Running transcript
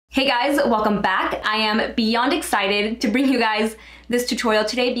Hey guys, welcome back. I am beyond excited to bring you guys this tutorial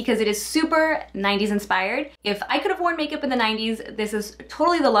today because it is super 90s inspired. If I could have worn makeup in the 90s, this is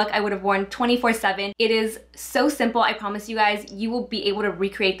totally the look I would have worn 24/7. It is so simple, I promise you guys, you will be able to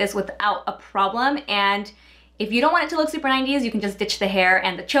recreate this without a problem. And if you don't want it to look super 90s, you can just ditch the hair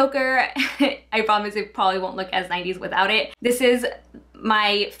and the choker. I promise it probably won't look as 90s without it. This is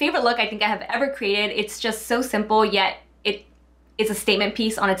my favorite look I think I have ever created. It's just so simple, yet it's a statement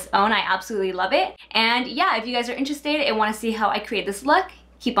piece on its own. I absolutely love it. And yeah, if you guys are interested and want to see how I create this look,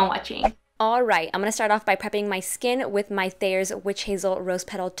 keep on watching. Alright, I'm going to start off by prepping my skin with my Thayer's Witch Hazel Rose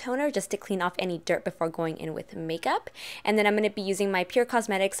Petal Toner just to clean off any dirt before going in with makeup. And then I'm going to be using my Pure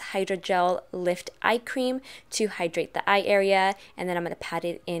Cosmetics Hydrogel Lift Eye Cream to hydrate the eye area. And then I'm going to pat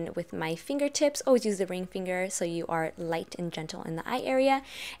it in with my fingertips. Always use the ring finger so you are light and gentle in the eye area.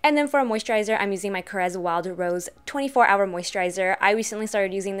 And then for a moisturizer, I'm using my Carez Wild Rose 24-hour moisturizer. I recently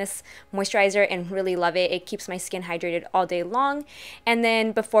started using this moisturizer and really love it. It keeps my skin hydrated all day long. And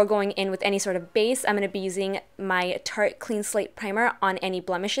then before going in with any sort of base, I'm going to be using my Tarte Clean Slate Primer on any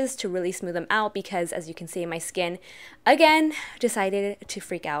blemishes to really smooth them out because, as you can see, my skin, again, decided to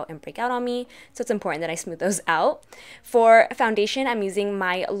freak out and break out on me, so it's important that I smooth those out. For foundation, I'm using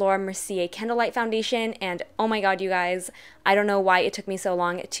my Laura Mercier Candlelight Foundation, and oh my god, you guys, I don't know why it took me so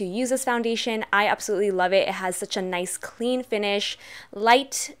long to use this foundation. I absolutely love it. It has such a nice clean finish,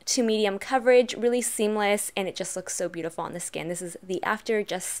 light to medium coverage, really seamless, and it just looks so beautiful on the skin. This is the after,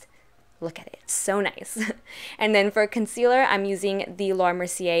 just look at it, it's so nice. And then for concealer, I'm using the Laura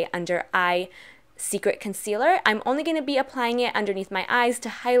Mercier Under Eye Secret Concealer. I'm only going to be applying it underneath my eyes to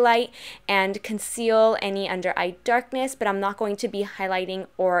highlight and conceal any under eye darkness, but I'm not going to be highlighting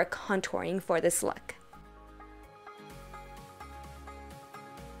or contouring for this look.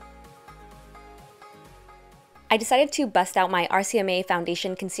 I decided to bust out my RCMA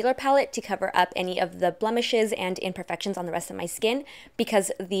Foundation Concealer Palette to cover up any of the blemishes and imperfections on the rest of my skin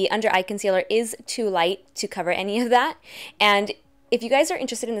because the under eye concealer is too light to cover any of that. And if you guys are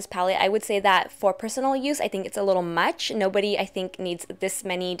interested in this palette, I would say that for personal use, I think it's a little much. Nobody, I think, needs this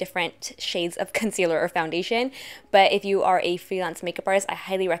many different shades of concealer or foundation. But if you are a freelance makeup artist, I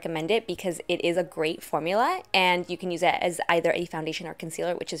highly recommend it because it is a great formula and you can use it as either a foundation or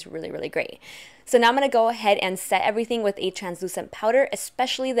concealer, which is really, really great. So now I'm going to go ahead and set everything with a translucent powder,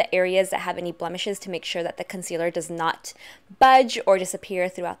 especially the areas that have any blemishes, to make sure that the concealer does not budge or disappear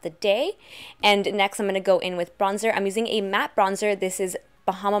throughout the day. And next I'm going to go in with bronzer. I'm using a matte bronzer. This is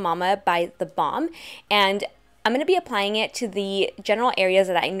Bahama Mama by The Balm, and I'm going to be applying it to the general areas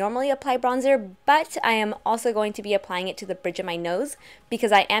that I normally apply bronzer, but I am also going to be applying it to the bridge of my nose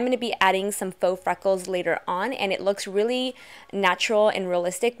because I am going to be adding some faux freckles later on, and it looks really natural and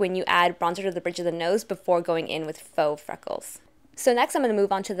realistic when you add bronzer to the bridge of the nose before going in with faux freckles. So next I'm going to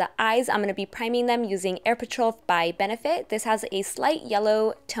move on to the eyes. I'm going to be priming them using Air Patrol by Benefit. This has a slight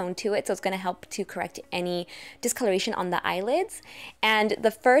yellow tone to it, so it's going to help to correct any discoloration on the eyelids. And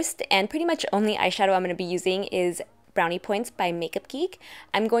the first and pretty much only eyeshadow I'm going to be using is Brownie Points by Makeup Geek.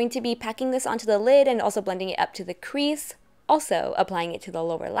 I'm going to be packing this onto the lid and also blending it up to the crease, also applying it to the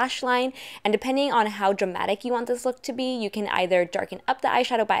lower lash line. And depending on how dramatic you want this look to be, you can either darken up the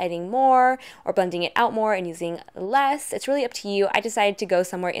eyeshadow by adding more or blending it out more and using less. It's really up to you. I decided to go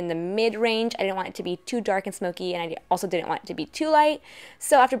somewhere in the mid-range. I didn't want it to be too dark and smoky, and I also didn't want it to be too light.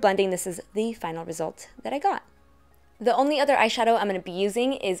 So after blending, this is the final result that I got. The only other eyeshadow I'm going to be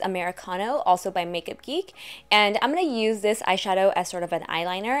using is Americano, also by Makeup Geek, and I'm going to use this eyeshadow as sort of an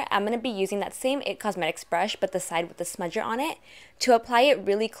eyeliner. I'm going to be using that same IT Cosmetics brush, but the side with the smudger on it, to apply it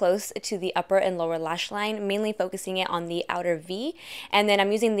really close to the upper and lower lash line, mainly focusing it on the outer V, and then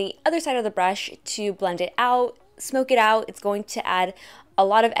I'm using the other side of the brush to blend it out, smoke it out. It's going to add a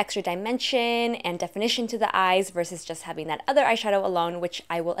lot of extra dimension and definition to the eyes versus just having that other eyeshadow alone, which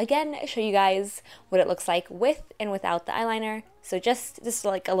I will again show you guys what it looks like with and without the eyeliner. So this is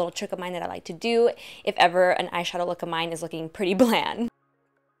like a little trick of mine that I like to do if ever an eyeshadow look of mine is looking pretty bland.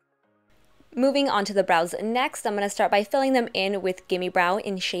 Moving on to the brows next, I'm going to start by filling them in with Gimme Brow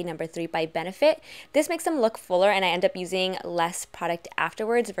in shade number 3 by Benefit. This makes them look fuller and I end up using less product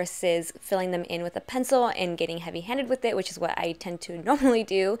afterwards versus filling them in with a pencil and getting heavy-handed with it, which is what I tend to normally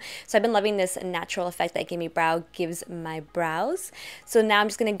do. So I've been loving this natural effect that Gimme Brow gives my brows. So now I'm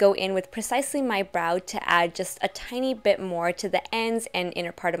just going to go in with precisely my brow to add just a tiny bit more to the ends and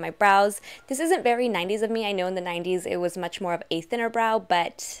inner part of my brows. This isn't very 90s of me. I know in the 90s it was much more of a thinner brow,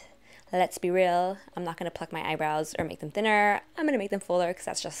 but let's be real, I'm not going to pluck my eyebrows or make them thinner. I'm going to make them fuller because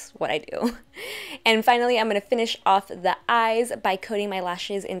that's just what I do. And finally, I'm going to finish off the eyes by coating my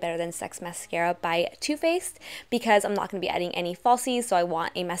lashes in Better Than Sex mascara by Too Faced, because I'm not going to be adding any falsies, so I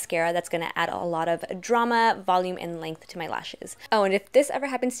want a mascara that's going to add a lot of drama, volume, and length to my lashes. Oh, and if this ever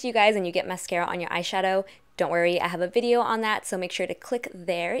happens to you guys and you get mascara on your eyeshadow, don't worry, I have a video on that, so make sure to click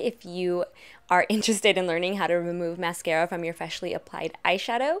there if you are interested in learning how to remove mascara from your freshly applied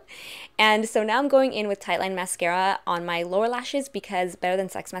eyeshadow. And so now I'm going in with Tightline mascara on my lower lashes because Better Than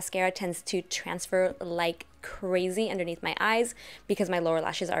Sex mascara tends to transfer like crazy underneath my eyes because my lower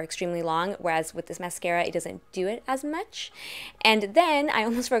lashes are extremely long, whereas with this mascara it doesn't do it as much. And then I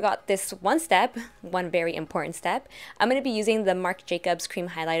almost forgot this one step, one very important step. I'm going to be using the Marc Jacobs cream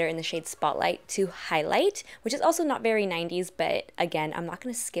highlighter in the shade Spotlight to highlight, which is also not very 90s, but again, I'm not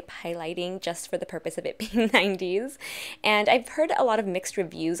going to skip highlighting just for the purpose of it being 90s. And I've heard a lot of mixed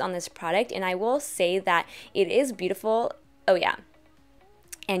reviews on this product, and I will say that it is beautiful. Oh yeah.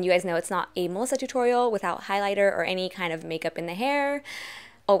 And you guys know it's not a Melissa tutorial without highlighter or any kind of makeup in the hair.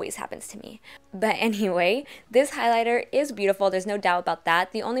 Always happens to me. But anyway, this highlighter is beautiful. There's no doubt about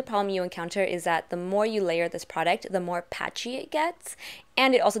that. The only problem you encounter is that the more you layer this product, the more patchy it gets.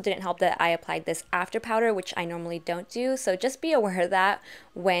 And it also didn't help that I applied this after powder, which I normally don't do. So just be aware of that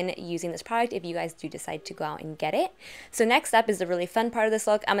when using this product if you guys do decide to go out and get it. So next up is the really fun part of this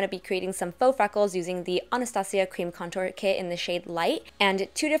look. I'm going to be creating some faux freckles using the Anastasia Cream Contour Kit in the shade Light and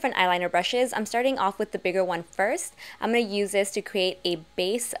two different eyeliner brushes. I'm starting off with the bigger one first. I'm going to use this to create a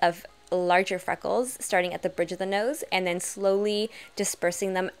base of larger freckles starting at the bridge of the nose and then slowly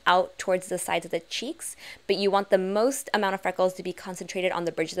dispersing them out towards the sides of the cheeks. But you want the most amount of freckles to be concentrated on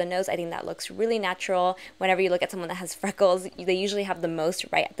the bridge of the nose. I think that looks really natural. Whenever you look at someone that has freckles, they usually have the most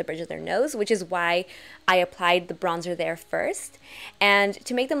right at the bridge of their nose, which is why I applied the bronzer there first. And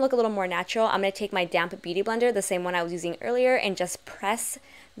to make them look a little more natural, I'm going to take my damp beauty blender, the same one I was using earlier, and just press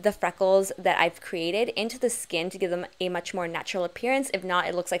the freckles that I've created into the skin to give them a much more natural appearance. If not,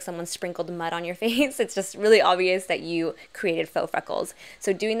 it looks like someone sprinkled mud on your face. It's just really obvious that you created faux freckles.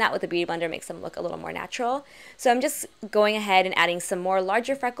 So doing that with the beauty blender makes them look a little more natural. So I'm just going ahead and adding some more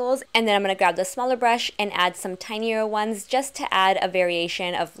larger freckles, and then I'm going to grab the smaller brush and add some tinier ones just to add a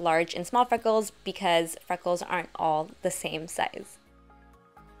variation of large and small freckles because freckles aren't all the same size.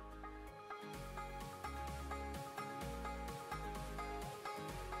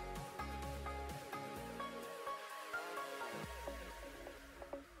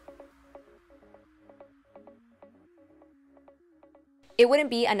 It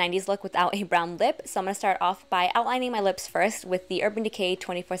wouldn't be a 90s look without a brown lip, so I'm going to start off by outlining my lips first with the Urban Decay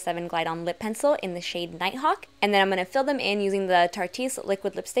 24/7 Glide On Lip Pencil in the shade Nighthawk, and then I'm going to fill them in using the Tarteist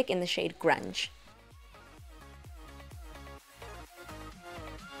liquid lipstick in the shade Grunge.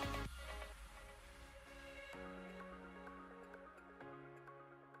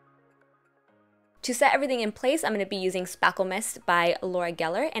 To set everything in place, I'm going to be using Spackle Mist by Laura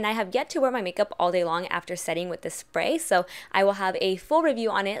Geller, and I have yet to wear my makeup all day long after setting with this spray, so I will have a full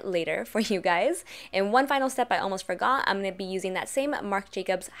review on it later for you guys. And one final step I almost forgot, I'm going to be using that same Marc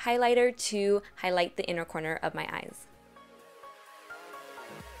Jacobs highlighter to highlight the inner corner of my eyes.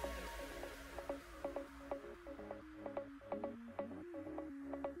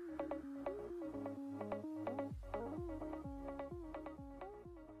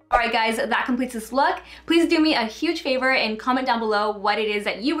 Alright guys, that completes this look. Please do me a huge favor and comment down below what it is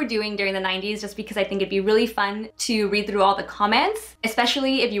that you were doing during the 90s, just because I think it'd be really fun to read through all the comments,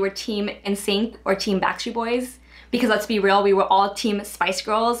 especially if you were Team NSYNC or Team Backstreet Boys. Because let's be real, we were all Team Spice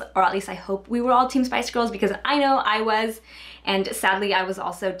Girls, or at least I hope we were all Team Spice Girls, because I know I was, and sadly I was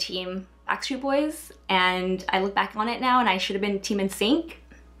also Team Backstreet Boys, and I look back on it now and I should have been Team NSYNC.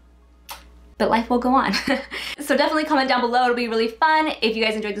 But life will go on. So definitely comment down below, it'll be really fun. If you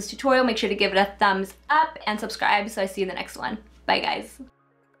guys enjoyed this tutorial, make sure to give it a thumbs up and subscribe so I see you in the next one. Bye guys.